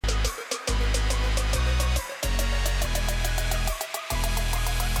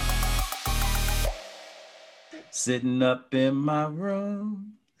Sitting up in my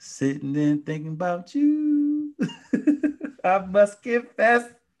room, sitting and thinking about you. I must confess,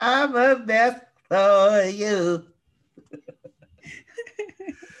 I'm a mess for you.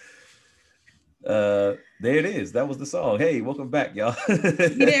 There it is. That was the song. Hey, welcome back, y'all. You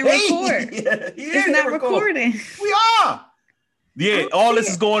didn't record. It's not recording. We are. Yeah, all this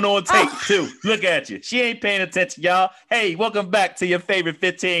is going on tape too. Look at you. She ain't paying attention, y'all. Hey, welcome back to your favorite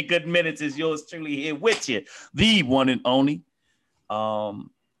 15 good minutes. Is yours truly here with you, the one and only,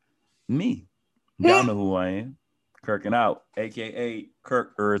 me. Y'all know who I am. Kirking out, aka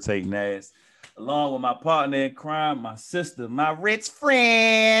Kirk Irritating Ass, along with my partner in crime, my sister, my rich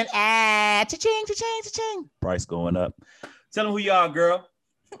friend. Cha-ching, cha-ching, cha-ching. Price going up. Tell them who you are, girl.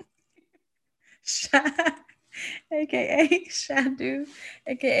 AKA Shadu,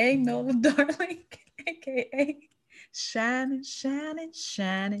 AKA Nola Darling, AKA Shining, Shining,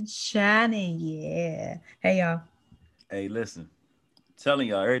 Shining, Shining. Yeah. Hey, y'all. Hey, listen. Telling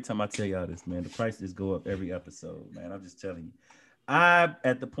y'all every time I tell y'all this, man, the prices go up every episode, man. I'm just telling you. I'm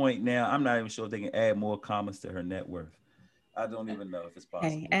at the point now, I'm not even sure if they can add more commas to her net worth. I don't even know if it's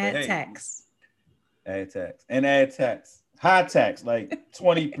possible. Hey, add tax. Add tax. And add tax. High tax, like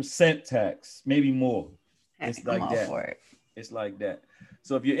 20% tax, maybe more. It's like that. For it. It's like that.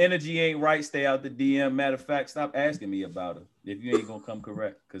 So if your energy ain't right, stay out the DM. Matter of fact, stop asking me about her if you ain't gonna come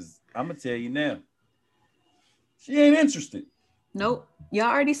correct. Because I'm gonna tell you now, she ain't interested. Nope. Y'all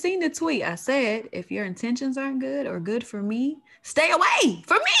already seen the tweet. I said, if your intentions aren't good or good for me, stay away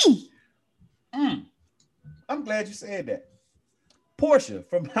from me. I'm glad you said that. Portia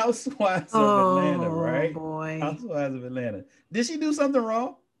from Housewives of Atlanta, right? Boy. Housewives of Atlanta. Did she do something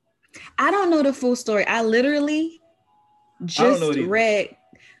wrong? I don't know the full story. I literally just read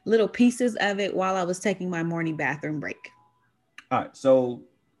little pieces of it while I was taking my morning bathroom break. All right. So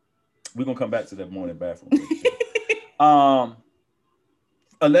we're going to come back to that morning bathroom break.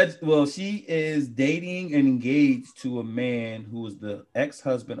 She is dating and engaged to a man who is the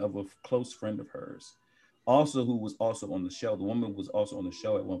ex-husband of a close friend of hers. Also, who was also on the show. The woman was also on the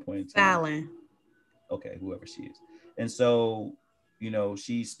show at one point in time. Fallon. Okay, whoever she is. And so,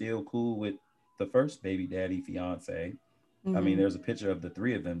 she's still cool with the first baby daddy fiance. Mm-hmm. I mean, there's a picture of the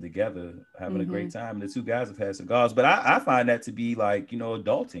three of them together having a great time. And the two guys have had cigars. But I find that to be like,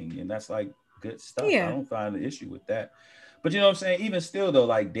 adulting. And that's like good stuff. Yeah. I don't find the issue with that. But you know what I'm saying? Even still, though,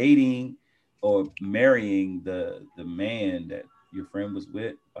 like dating or marrying the man that your friend was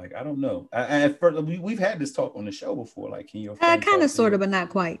with, like, I don't know. We've had this talk on the show before. Like, can your friend kind of, sort of, but not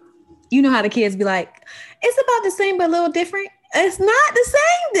quite. You know how the kids be like, it's about the same, but a little different. It's not the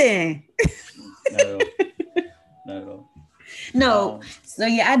same then. Not at all. Not at all. No. So,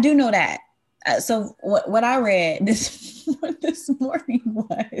 yeah, I do know that. So what I read this morning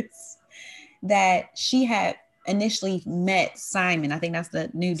was that she had initially met Simon. I think that's the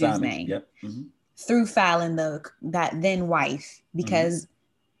new dude's name. Yep. Mm-hmm. Through Fallon, that then wife, because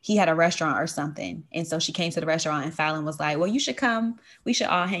he had a restaurant or something. And so she came to the restaurant and Fallon was like, well, you should come. We should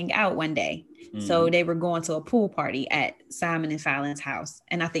all hang out one day. Mm-hmm. So they were going to a pool party at Simon and Fallon's house.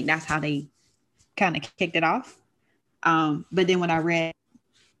 And I think that's how they kind of kicked it off. But then what I read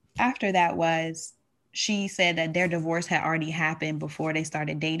after that was she said that their divorce had already happened before they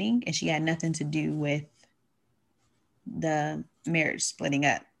started dating. And she had nothing to do with the marriage splitting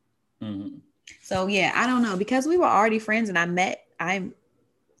up. Mm-hmm. So, yeah, I don't know, because we were already friends and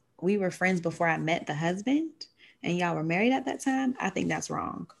we were friends before I met the husband and y'all were married at that time. I think that's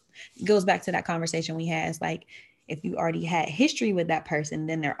wrong. It goes back to that conversation we had. It's like, if you already had history with that person,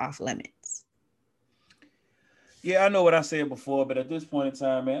 then they're off limits. Yeah, I know what I said before, but at this point in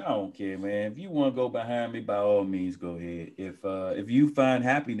time, man, I don't care, man. If you want to go behind me, by all means, go ahead. If you find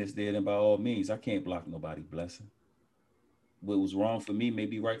happiness there, then by all means, I can't block nobody's blessing. What was wrong for me may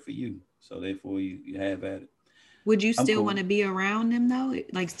be right for you. So therefore, you have at it. Would you still want to be around them though?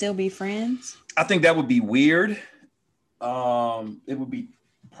 Like still be friends? I think that would be weird. It would be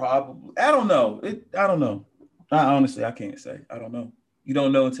probably. I don't know. I don't know. Honestly, I can't say. I don't know. You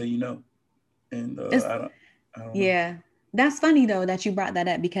don't know until you know. And I don't yeah, know. That's funny though that you brought that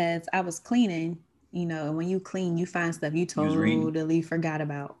up, because I was cleaning. When you clean, you find stuff you totally forgot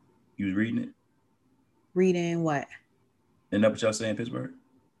about. You was reading it? Reading what? Isn't that what y'all say in Pittsburgh?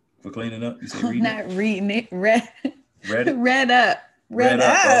 For cleaning up? You say reading it? Not reading it. Read it? Read up. Read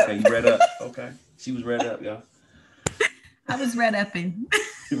up. Okay, you read up. Okay. She was read up, y'all. I was read upping.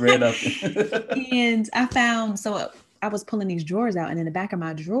 Read upping. And I found, so I was pulling these drawers out, and in the back of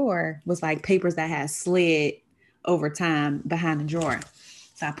my drawer was like papers that had slid over time behind the drawer.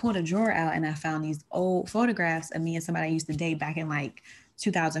 So I pulled a drawer out and I found these old photographs of me and somebody I used to date back in like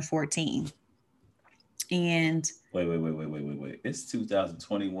 2014. And wait. It's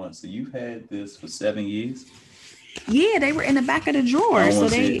 2021. So you had this for 7 years? Yeah, they were in the back of the drawer. I don't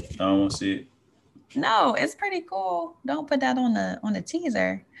want to see it. No, it's pretty cool. Don't put that on the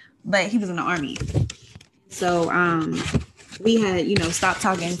teaser. But he was in the army. So we had, stopped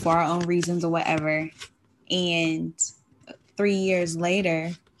talking for our own reasons or whatever. And 3 years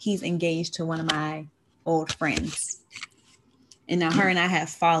later, he's engaged to one of my old friends. And now her and I have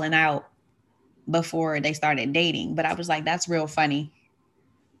fallen out before they started dating. But I was like, that's real funny.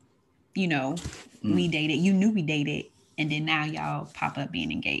 We dated. You knew we dated. And then now y'all pop up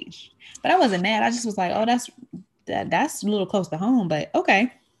being engaged. But I wasn't mad. I just was like, oh, that's a little close to home. But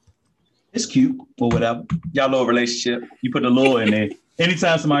okay. It's cute or whatever. Y'all little relationship. You put the little in there.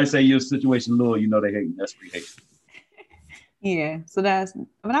 Anytime somebody say your situation little, they hate. That's pretty hate. Yeah. So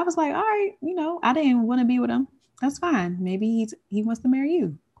but I was like, all right, I didn't want to be with him. That's fine. Maybe he wants to marry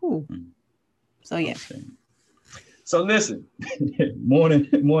you. Cool. So yeah. Okay. So listen,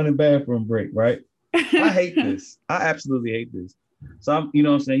 morning bathroom break, right? I hate this. I absolutely hate this. So I'm,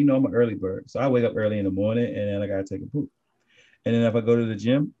 I'm saying, I'm an early bird. So I wake up early in the morning and then I gotta take a poop. And then if I go to the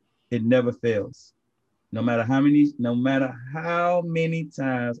gym, it never fails. No matter how many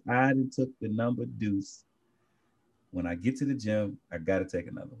times I took the number deuce, when I get to the gym, I gotta take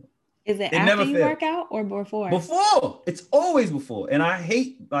another one. Is it after you work out or before? Before. It's always before. And I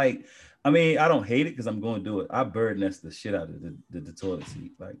hate, I don't hate it because I'm going to do it. I bird nest the shit out of the toilet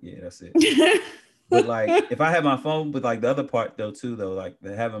seat. That's it. But if I have my phone, but the other part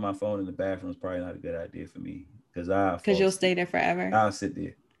having my phone in the bathroom is probably not a good idea for me because you'll stay there forever. I'll sit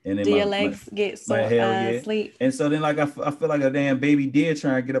there. And then your legs get sore? Sleep? And so then I feel like a damn baby deer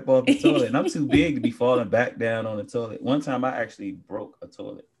trying to get up off the toilet, and I'm too big to be falling back down on the toilet. One time I actually broke a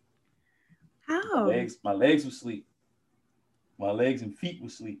toilet. How? My legs were asleep. My legs and feet were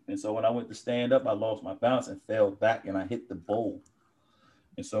asleep. And so when I went to stand up, I lost my balance and fell back and I hit the bowl.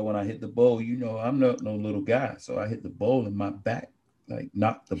 And so when I hit the bowl, I'm not no little guy. So I hit the bowl in my back,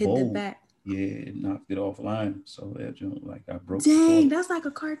 knocked the bowl. Hit the back. Yeah, it knocked it offline. So that I broke. Dang, that's like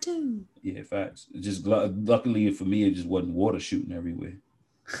a cartoon. Yeah, facts. Just luckily for me, it just wasn't water shooting everywhere.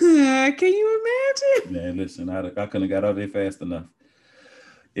 Can you imagine? Man, listen, I couldn't have got out there fast enough.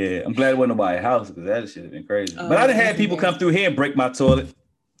 Yeah, I'm glad it wasn't nobody's house because that shit have been crazy. But I done had people come through here and break my toilet.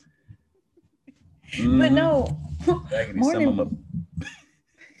 But no,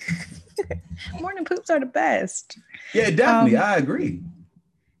 morning poops are the best. Yeah, definitely. I agree.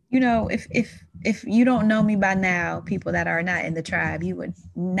 If you don't know me by now, people that are not in the tribe, you would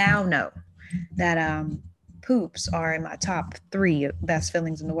now know that poops are in my top 3 best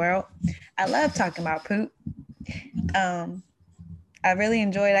feelings in the world. I love talking about poop. I really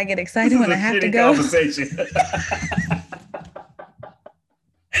enjoy it. I get excited when I have to go. Conversation.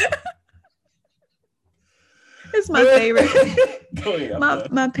 It's my favorite. Go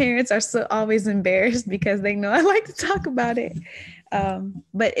ahead, my parents are always embarrassed because they know I like to talk about it.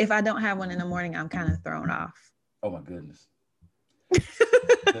 But if I don't have one in the morning, I'm kind of thrown off. Oh my goodness.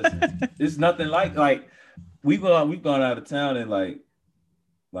 Listen, it's nothing like we've gone out of town and like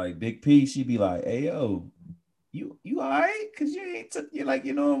Big P, she be like, hey yo, you all right? Cause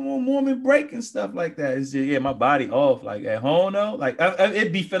you're morning break and stuff like that. It's just, my body off. Like at home though,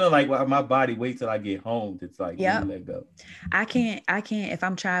 it'd be feeling like my body wait till I get home to let go. I can't if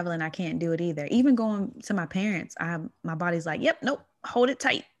I'm traveling, I can't do it either. Even going to my parents, my body's like, yep, nope, hold it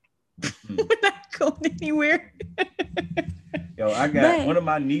tight. We're not going anywhere. Yo, I got one of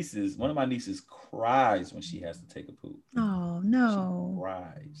my nieces cries when she has to take a poop. Oh no. She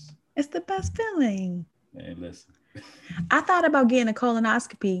cries. It's the best feeling. Man, listen. I thought about getting a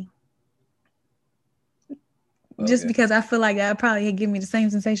colonoscopy. Just because I feel like that probably give me the same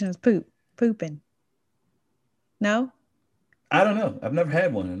sensation as pooping. No? I don't know. I've never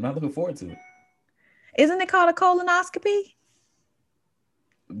had one. I'm not looking forward to it. Isn't it called a colonoscopy?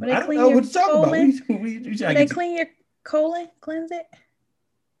 I don't know what you're talking about. They clean your colon, cleanse it?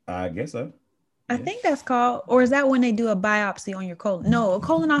 I guess so. I think that's called, or is that when they do a biopsy on your colon? No, a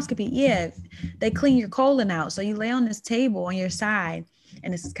colonoscopy. Yeah, they clean your colon out. So you lay on this table on your side,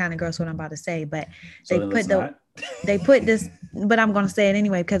 and this is kind of gross what I'm about to say, but they put this, but I'm going to say it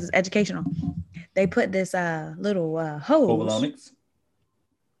anyway because it's educational. They put this little hose. Colonics?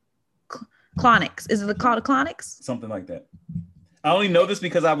 Clonics. Is it called a Clonics? Something like that. I only know this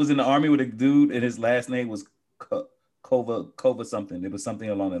because I was in the army with a dude, and his last name was Kova something. It was something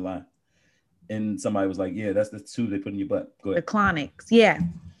along that line. And somebody was like, yeah, that's the tube they put in your butt. Go ahead. The Clonics, yeah.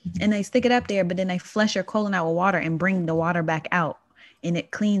 And they stick it up there, but then they flush your colon out with water and bring the water back out. And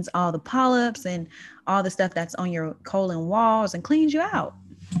it cleans all the polyps and all the stuff that's on your colon walls and cleans you out.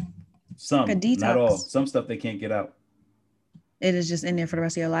 A Some, not all. detox. Some stuff they can't get out. It is just in there for the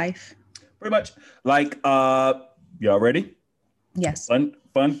rest of your life. Pretty much. Like, y'all ready? Yes.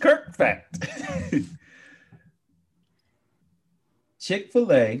 Fun Kirk fact.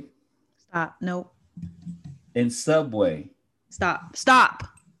 Chick-fil-A. Stop. Nope. And Subway. Stop.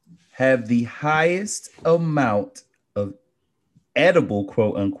 Have the highest amount of edible,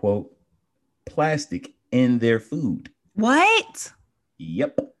 quote unquote, plastic in their food. What?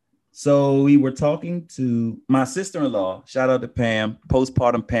 Yep. So we were talking to my sister-in-law. Shout out to Pam,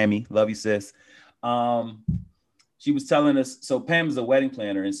 postpartum Pammy. Love you, sis. She was telling us, so Pam is a wedding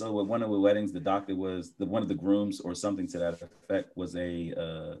planner, and so at one of the weddings, the doctor was one of the grooms or something to that effect was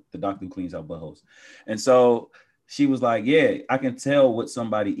the doctor who cleans out buttholes. And so she was like, yeah, I can tell what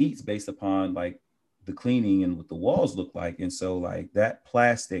somebody eats based upon like the cleaning and what the walls look like. And so like that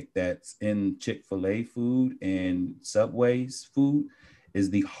plastic that's in Chick-fil-A food and Subway's food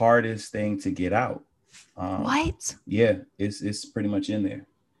is the hardest thing to get out. What? Yeah, it's pretty much in there.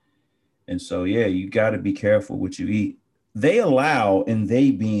 And so, yeah, you got to be careful what you eat. They allow, and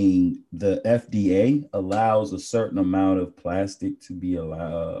they being the FDA, allows a certain amount of plastic to be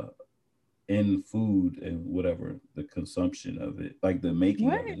allowed in food and whatever the consumption of it, like the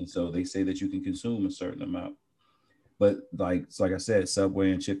making of it. And so they say that you can consume a certain amount. But like I said,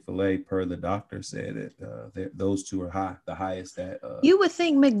 Subway and Chick-fil-A, per the doctor, said that those two are high, the highest that. You would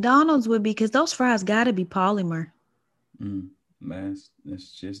think McDonald's would be, because those fries got to be polymer. Man,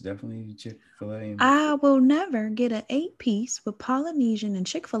 it's just definitely Chick-fil-A. I will never get an 8-piece with Polynesian and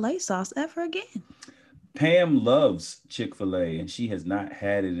Chick-fil-A sauce ever again. Pam loves Chick-fil-A, and she has not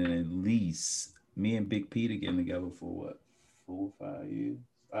had it in at least, me and Big Peter getting together for what, 4 or 5 years?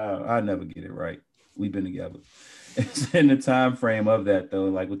 I never get it right. We've been together. It's in the time frame of that though,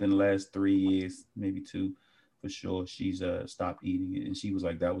 like within the last 3 years, maybe 2. For sure, she's stopped eating it, and she was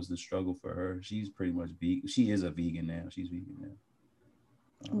like, that was the struggle for her. She's pretty much vegan. She is a vegan now. She's vegan now.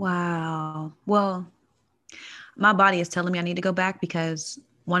 Wow. Well, my body is telling me I need to go back, because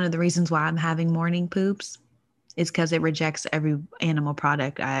one of the reasons why I'm having morning poops is because it rejects every animal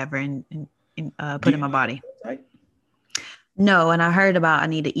product I ever put in my body. No, and I heard about I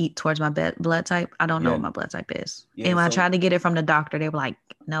need to eat towards my blood type. I don't know what my blood type is. Yeah, and when I tried to get it from the doctor, they were like,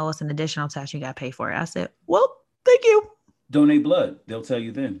 no, it's an additional test. You got to pay for it. I said, well, thank you. Donate blood. They'll tell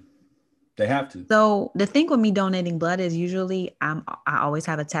you then. They have to. So the thing with me donating blood is usually I always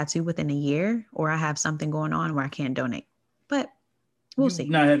have a tattoo within a year, or I have something going on where I can't donate. But we'll see.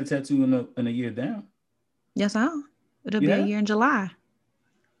 Not had a tattoo in a year down? Yes, I will. It'll be a year in July.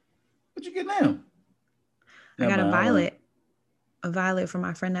 What you get now? I got a violet. A violet from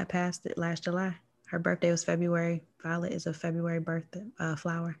my friend that passed it last July. Her birthday was February. Violet is a February birthday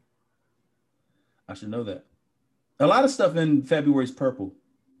flower. I should know that. A lot of stuff in February is purple.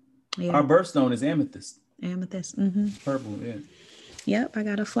 Yeah. Our birthstone is amethyst. Amethyst. Mm-hmm. Purple, yeah. Yep, I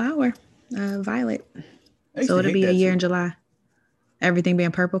got a flower, violet. So it'll be a year in July. Everything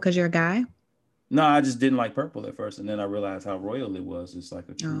being purple because you're a guy? No, I just didn't like purple at first, and then I realized how royal it was. It's like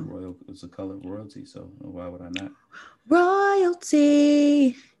a true royal. It's a color of royalty, so why would I not?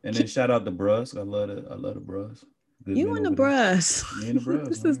 Royalty. And then shout out the Brus. I love the Brus. You and the Brus. Me and the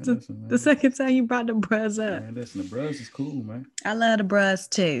Brus. This is the second time you brought the Brus up. Man, listen, the Brus is cool, man. I love the Brus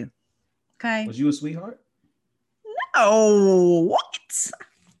too. Okay. Was you a sweetheart? No. What?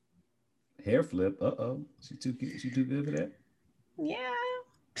 Hair flip. Uh-oh. She too good for that? Yeah.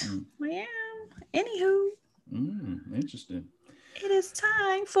 Yeah. Anywho. Interesting. It is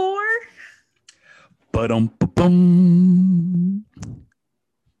time for Ba-dum-ba-bum.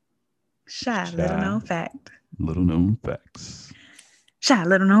 Shy Little Known Fact. Little known facts. Shy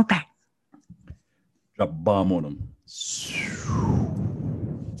Little Known Fact. Drop a bomb on them.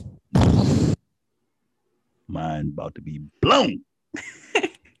 Mine about to be blown.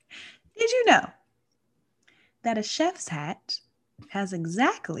 Did you know that a chef's hat has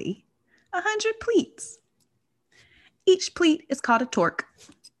exactly 100 pleats? Each pleat is called a torque.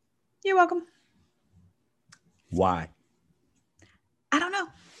 You're welcome. Why? I don't know.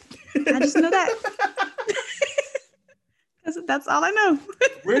 I just know that. Because that's all I know.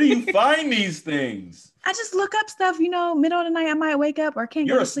 Where do you find these things? I just look up stuff, middle of the night. I might wake up or can't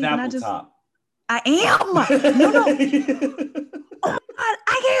You're go to sleep. You're a Snapple top. I am. No. Oh my God,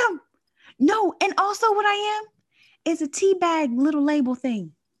 I am. No, and also what I am is a tea bag little label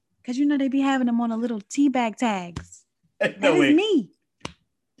thing. Because they be having them on a little tea bag tags. That is me.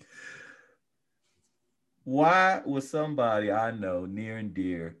 Why was somebody I know near and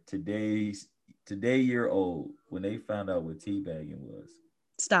dear today year old when they found out what teabagging was?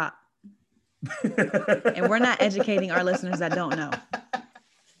 Stop. And we're not educating our listeners that don't know.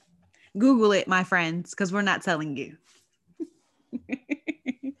 Google it, my friends, because we're not telling you.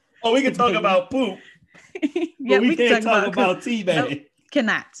 Oh, we can talk about poop. Yeah, but we can't talk about teabag. Nope,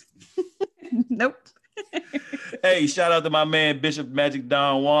 cannot. Nope. Hey, shout out to my man Bishop Magic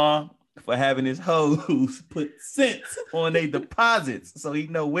Don Juan for having his hoes put cents on their deposits so he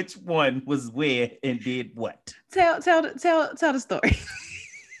know which one was where and did what. Tell the story.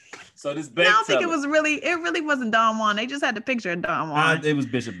 So this bank I don't think it really wasn't Don Juan. They just had the picture of Don Juan. It was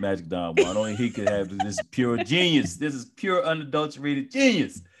Bishop Magic Don Juan. Only he could have this pure genius. This is pure unadulterated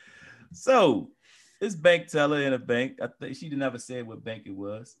genius. So this bank teller in a bank. I think she never said what bank it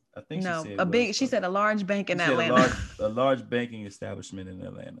was. I think no, she said a big. She said a large bank in Atlanta. A large banking establishment in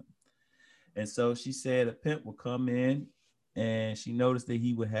Atlanta. And so she said a pimp would come in, and she noticed that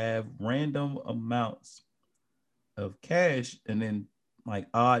he would have random amounts of cash, and then like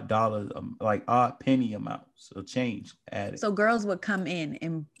odd dollars, like odd penny amounts of change added. So girls would come in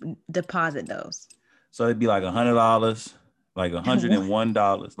and deposit those. So it'd be like $100, like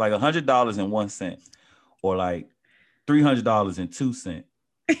 $101, like $100.01, or like $300.02,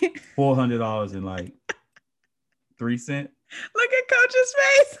 $400 and like 3 cents. Look at Coach's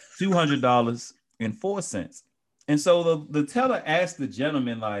face. $200.04. And so the teller asked the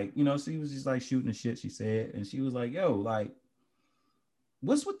gentleman, like, you know, she was just like shooting the shit, she said, and she was like, yo, like,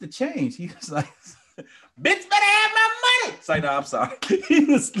 what's with the change? He was like, bitch better have my money. It's like, no, I'm sorry. He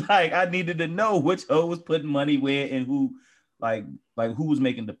was like, I needed to know which hoe was putting money where and who, like who was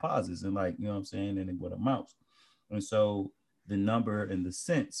making deposits and like, you know what I'm saying, and what amounts. And so the number and the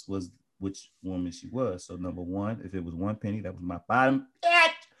cents was which woman she was. So number one, if it was 1 penny, that was my bottom.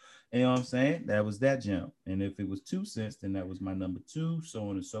 You know what I'm saying? That was that jump. And if it was 2 cents, then that was my number 2, so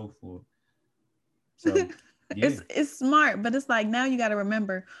on and so forth. So yeah. It's smart, but it's like now you got to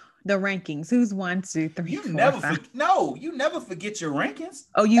remember the rankings. Who's 1, 2, 3, you 4, never 5. You never forget your rankings.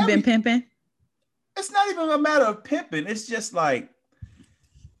 Oh, you've been pimping? It's not even a matter of pimping. It's just like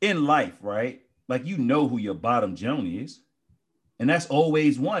in life, right? Like you know who your bottom Joan is. And that's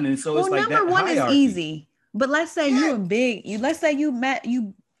always one. And so it's like that number 1 hierarchy. is easy. But let's say let's say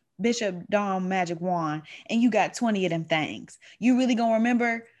you Bishop Don Magic Juan and you got 20 of them things. You really gonna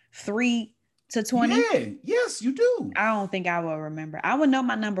remember 3 to 20? Yeah, yes, you do. I don't think I will remember. I would know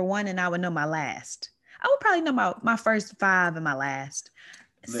my number 1 and I would know my last. I would probably know my first 5 and my last.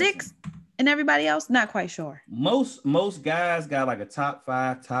 Listen, 6 and everybody else, not quite sure. Most guys got like a top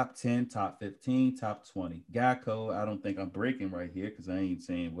 5, top 10, top 15, top 20. Guy code, I don't think I'm breaking right here because I ain't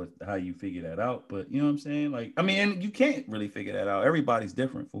saying how you figure that out. But you know what I'm saying? Like, I mean, and you can't really figure that out. Everybody's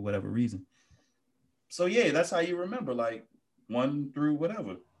different for whatever reason. So yeah, that's how you remember, like 1 through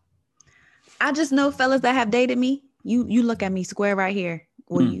whatever. I just know fellas that have dated me. You look at me square right here.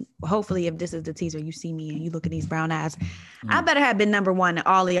 Well, you hopefully if this is the teaser, you see me and you look at these brown eyes. I better have been number 1 in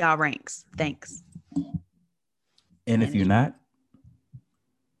all of y'all ranks. Thanks. And if you're not?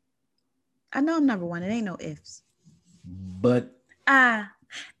 I know I'm number 1. It ain't no ifs. But I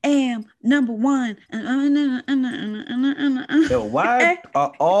am number 1. Yo, why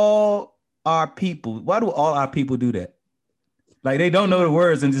are all our people, why do all our people do that? Like they don't know the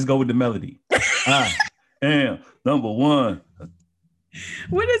words and just go with the melody. I am number 1.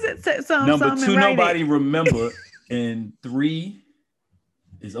 What is it? Number 2, nobody remember. And 3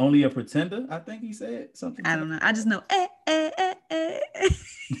 is only a pretender. I think he said something. I don't know. I just know.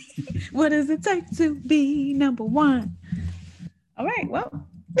 What does it take to be number 1? All right. Well,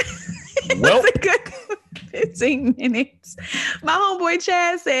 that's a good 15 minutes. My homeboy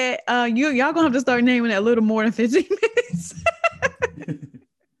Chad said, y'all gonna have to start naming that a little more than 15 minutes.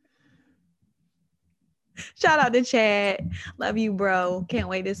 Shout out to Chad. Love you, bro. Can't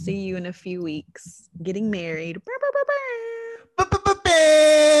wait to see you in a few weeks. Getting married.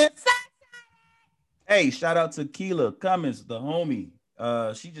 Hey, shout out to Keela Cummins, the homie.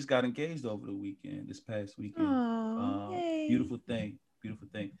 She just got engaged over the weekend, this past weekend. Beautiful thing.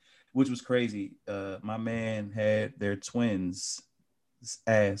 Which was crazy. My man had their twins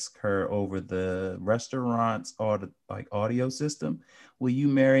ask her over the restaurant's audio system, will you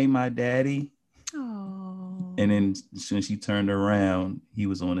marry my daddy? Oh. And then when she turned around, he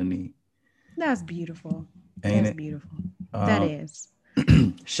was on a knee. That's beautiful. Ain't That's it? beautiful. That is.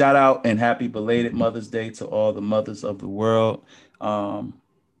 Shout out and happy belated Mother's Day to all the mothers of the world.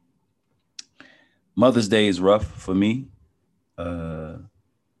 Mother's Day is rough for me, but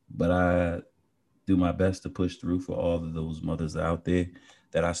I do my best to push through for all of those mothers out there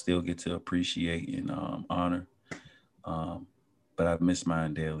that I still get to appreciate and honor. But I miss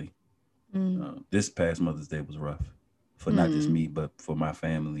mine daily. This past Mother's Day was rough for not just me, but for my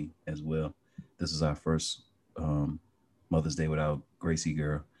family as well. This is our first Mother's Day without Gracie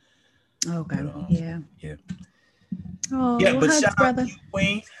girl. Okay. But, yeah. Oh, yeah, but hugs, shout brother. out to you,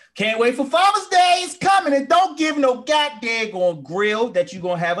 Queen. Can't wait for Father's Day. It's coming. And don't give no goddamn on grill that you're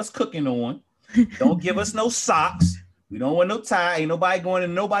going to have us cooking on. Don't give us no socks. We don't want no tie. Ain't nobody going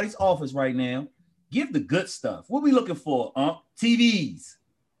in nobody's office right now. Give the good stuff. What we looking for? TVs,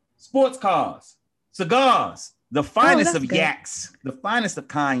 sports cars, cigars, the finest of yaks, the finest of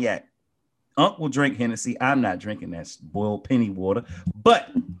cognac. Will drink Hennessy. I'm not drinking that boiled penny water. But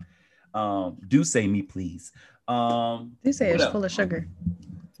do say me, please. You say it's full of sugar.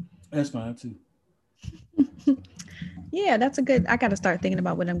 That's fine too. Yeah, that's a good. I got to start thinking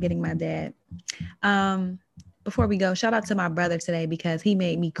about what I'm getting my dad. Before we go, shout out to my brother today because he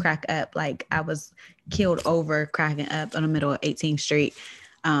made me crack up like I was killed over cracking up in the middle of 18th Street.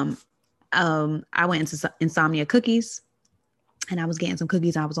 I went into Insomnia Cookies and I was getting some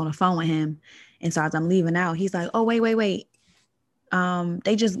cookies. I was on the phone with him. And so as I'm leaving out, he's like, oh, wait.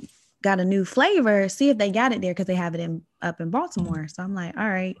 They just got a new flavor. See if they got it there because they have it up in Baltimore. So I'm like, all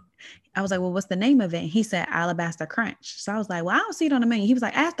right. I was like, well, what's the name of it? He said Alabaster Crunch. So I was like, well, I don't see it on the menu. He was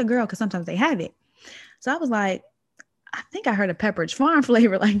like, ask the girl because sometimes they have it. So I was like, I think I heard a Pepperidge Farm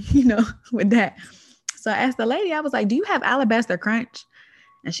flavor, like, with that. So I asked the lady, I was like, do you have Alabaster Crunch?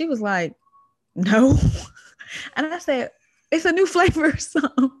 And she was like, no. And I said, it's a new flavor or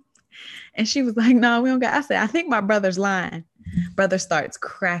something. And she was like, no, we don't got. I said, I think my brother's lying. Brother starts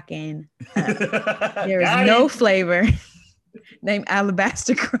cracking up. There is no flavor named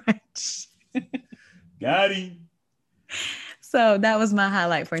Alabaster Crunch. Got him. So that was my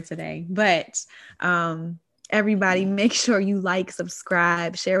highlight for today. But everybody, make sure you like,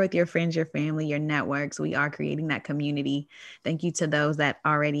 subscribe, share with your friends, your family, your networks. We are creating that community. Thank you to those that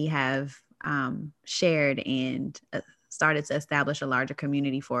already have shared and started to establish a larger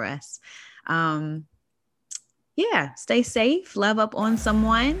community for us. Stay safe, love up on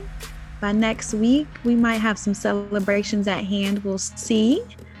someone. By next week, we might have some celebrations at hand. We'll see.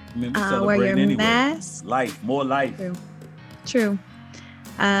 Wear your mask. Life, more life. True.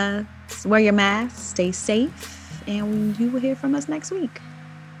 Wear your mask, stay safe, and you will hear from us next week.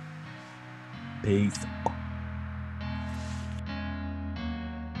 Peace.